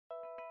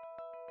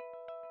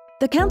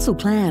The council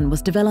plan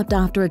was developed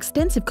after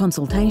extensive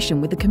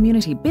consultation with the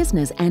community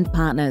business and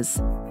partners.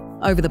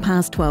 Over the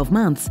past 12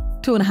 months,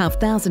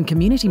 2,500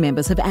 community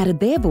members have added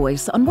their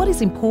voice on what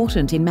is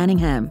important in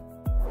Manningham.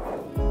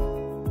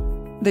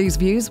 These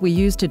views were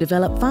used to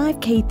develop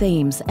 5 key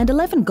themes and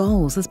 11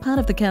 goals as part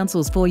of the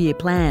council's 4-year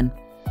plan.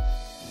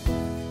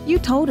 You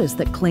told us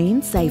that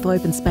clean, safe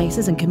open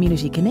spaces and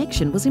community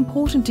connection was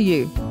important to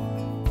you.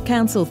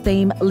 Council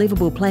theme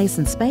Liveable Place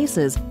and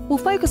Spaces will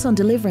focus on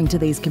delivering to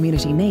these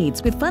community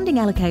needs with funding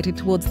allocated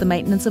towards the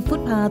maintenance of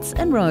footpaths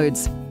and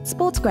roads,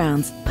 sports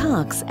grounds,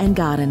 parks and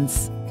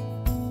gardens.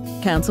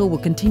 Council will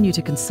continue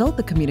to consult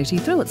the community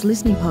through its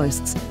listening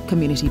posts,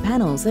 community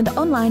panels and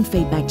online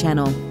feedback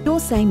channel. Your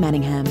Say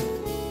Manningham.